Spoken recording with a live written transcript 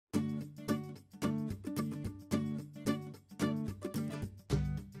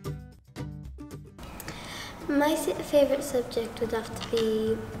My favourite subject would have to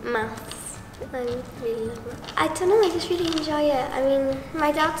be maths. I really love maths. I don't know, I just really enjoy it. I mean,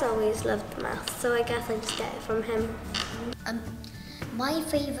 my dad's always loved maths, so I guess I just get it from him. My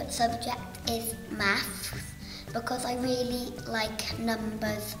favourite subject is maths because I really like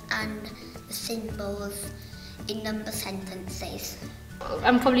numbers and the symbols in number sentences.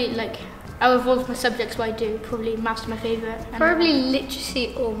 I'm probably out of all of my subjects what I do, probably maths is my favourite. Probably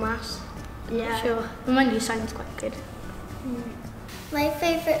literacy or maths. Yeah, sure. But mine science quite good. My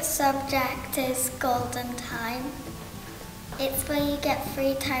favourite subject is Golden Time. It's where you get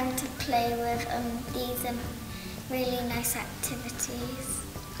free time to play with these really nice activities.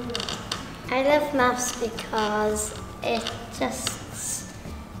 I love maths because it just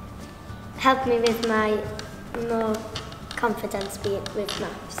helped me with my more confidence with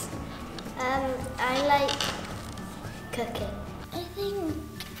maths. I like cooking. I think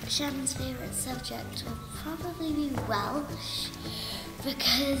Shannon's favourite subject will probably be Welsh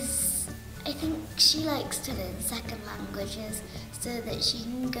because I think she likes to learn second languages so that she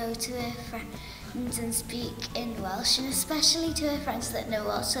can go to her friends and speak in Welsh, and especially to her friends that know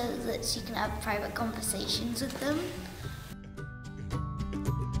Welsh so that she can have private conversations with them.